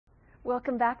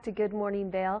Welcome back to Good Morning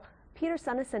Vail. Peter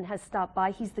Suneson has stopped by.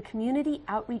 He's the Community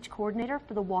Outreach Coordinator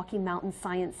for the Walkie Mountain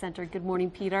Science Center. Good morning,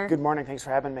 Peter. Good morning. Thanks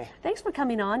for having me. Thanks for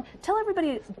coming on. Tell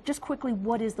everybody just quickly,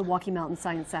 what is the Walkie Mountain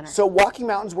Science Center? So Walkie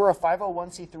Mountains, we're a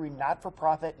 501c3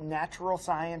 not-for-profit natural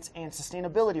science and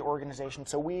sustainability organization.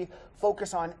 So we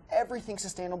focus on everything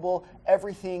sustainable,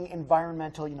 everything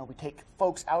environmental. You know, we take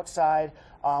folks outside.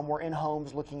 We're in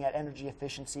homes looking at energy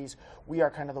efficiencies. We are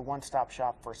kind of the one-stop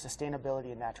shop for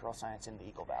sustainability and natural science in the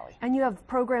Eagle Valley. And you have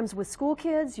programs with school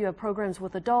kids, you have programs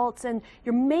with adults, and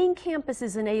your main campus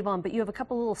is in Avon, but you have a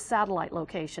couple little satellite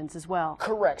locations as well.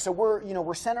 Correct. So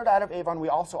we're centered out of Avon. We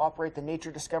also operate the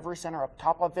Nature Discovery Center up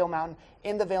top of Vail Mountain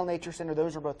and the Vail Nature Center.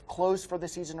 Those are both closed for the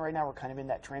season right now. We're kind of in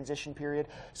that transition period.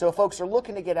 So if folks are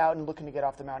looking to get out and looking to get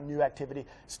off the mountain, new activity,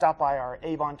 stop by our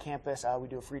Avon campus. We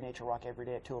do a free nature walk every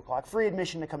day at 2 o'clock. Free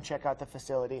admission to come check out the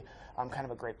facility. Kind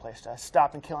of a great place to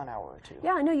stop and kill an hour or two.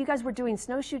 Yeah, I know you guys were doing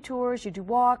snowshoe tours, you do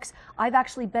walks. I've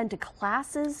actually been to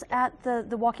classes at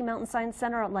the Walkie Mountain Science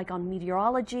Center, like on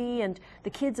meteorology, and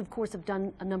the kids, of course, have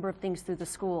done a number of things through the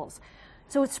schools.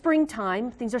 So it's springtime,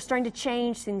 things are starting to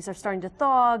change, things are starting to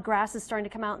thaw, grass is starting to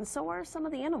come out, and so are some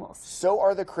of the animals. So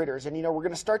are the critters, and we're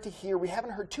going to start to hear, we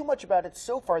haven't heard too much about it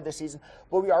so far this season,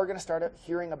 but we are going to start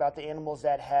hearing about the animals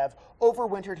that have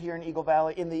overwintered here in the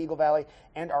Eagle Valley,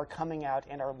 and are coming out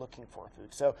and are looking for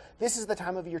food. So this is the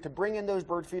time of year to bring in those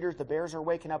bird feeders. The bears are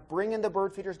waking up. Bring in the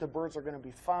bird feeders. The birds are going to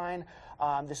be fine.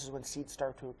 This is when seeds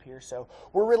start to appear. So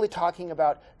we're really talking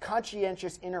about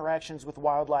conscientious interactions with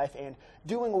wildlife and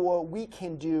doing what we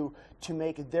can do to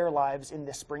make their lives in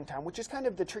this springtime, which is kind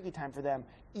of the tricky time for them,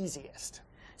 easiest.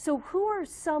 So who are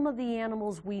some of the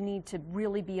animals we need to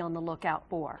really be on the lookout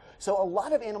for? So a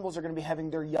lot of animals are going to be having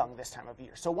their young this time of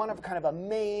year. So one of kind of a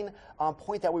main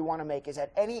point that we want to make is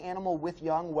that any animal with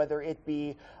young, whether it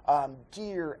be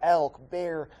deer, elk,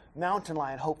 bear, mountain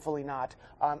lion, hopefully not,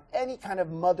 any kind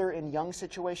of mother and young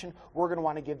situation, we're going to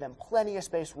want to give them plenty of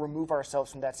space, remove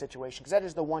ourselves from that situation, because that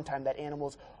is the one time that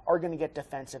animals are going to get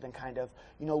defensive and kind of,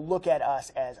 look at us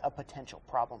as a potential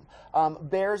problem.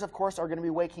 Bears, of course, are going to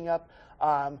be waking up.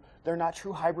 They're not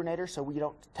true hibernators, so we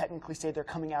don't technically say they're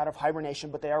coming out of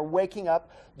hibernation, but they are waking up.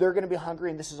 They're going to be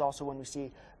hungry, and this is also when we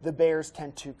see the bears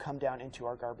tend to come down into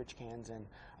our garbage cans and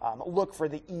look for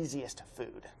the easiest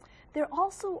food. There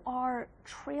also are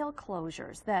trail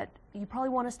closures that you probably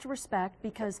want us to respect,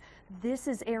 because this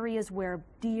is areas where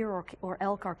deer or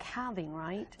elk are calving,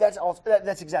 right?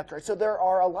 That's exactly right. So there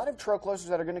are a lot of trail closures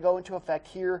that are going to go into effect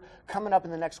here coming up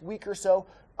in the next week or so.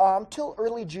 Till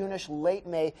early June-ish, late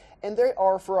May, and they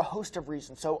are for a host of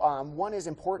reasons. So one is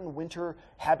important winter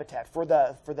habitat for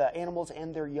the animals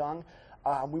and their young.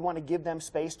 We want to give them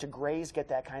space to graze, get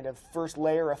that kind of first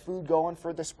layer of food going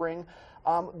for the spring.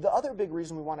 The other big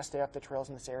reason we want to stay off the trails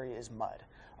in this area is mud.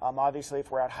 Obviously, if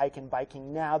we're out hiking,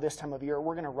 biking now this time of year,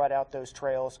 we're going to rut out those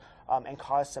trails and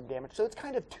cause some damage. So it's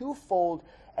kind of twofold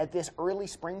at this early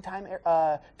springtime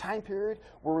time period,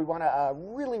 where we want to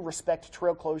really respect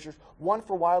trail closures. One,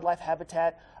 for wildlife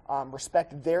habitat,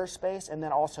 respect their space, and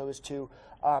then also is to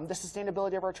the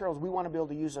sustainability of our trails. We want to be able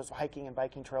to use those hiking and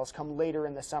biking trails come later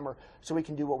in the summer, so we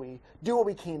can do what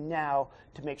we can now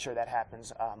to make sure that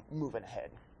happens moving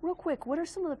ahead. Real quick, what are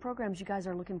some of the programs you guys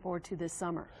are looking forward to this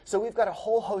summer? So we've got a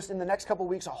whole host, in the next couple of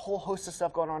weeks, a whole host of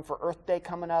stuff going on for Earth Day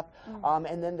coming up.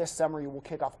 And then this summer, we'll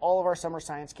kick off all of our summer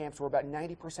science camps. We're about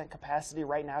 90% capacity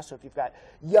right now. So if you've got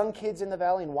young kids in the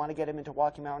valley and want to get them into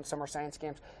Walkie Mountain summer science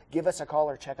camps, give us a call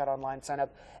or check out online, sign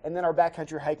up. And then our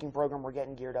backcountry hiking program we're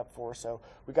getting geared up for. So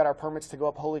we got our permits to go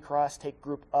up Holy Cross, take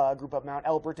group up Mount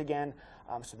Elbert again.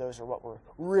 So those are what we're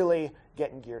really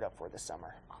getting geared up for this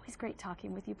summer. Always great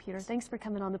talking with you, Peter. Thanks for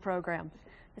coming on the program.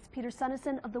 It's Peter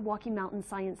Suneson of the Walkie Mountain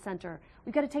Science Center.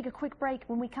 We've got to take a quick break.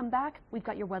 When we come back, we've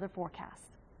got your weather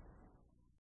forecast.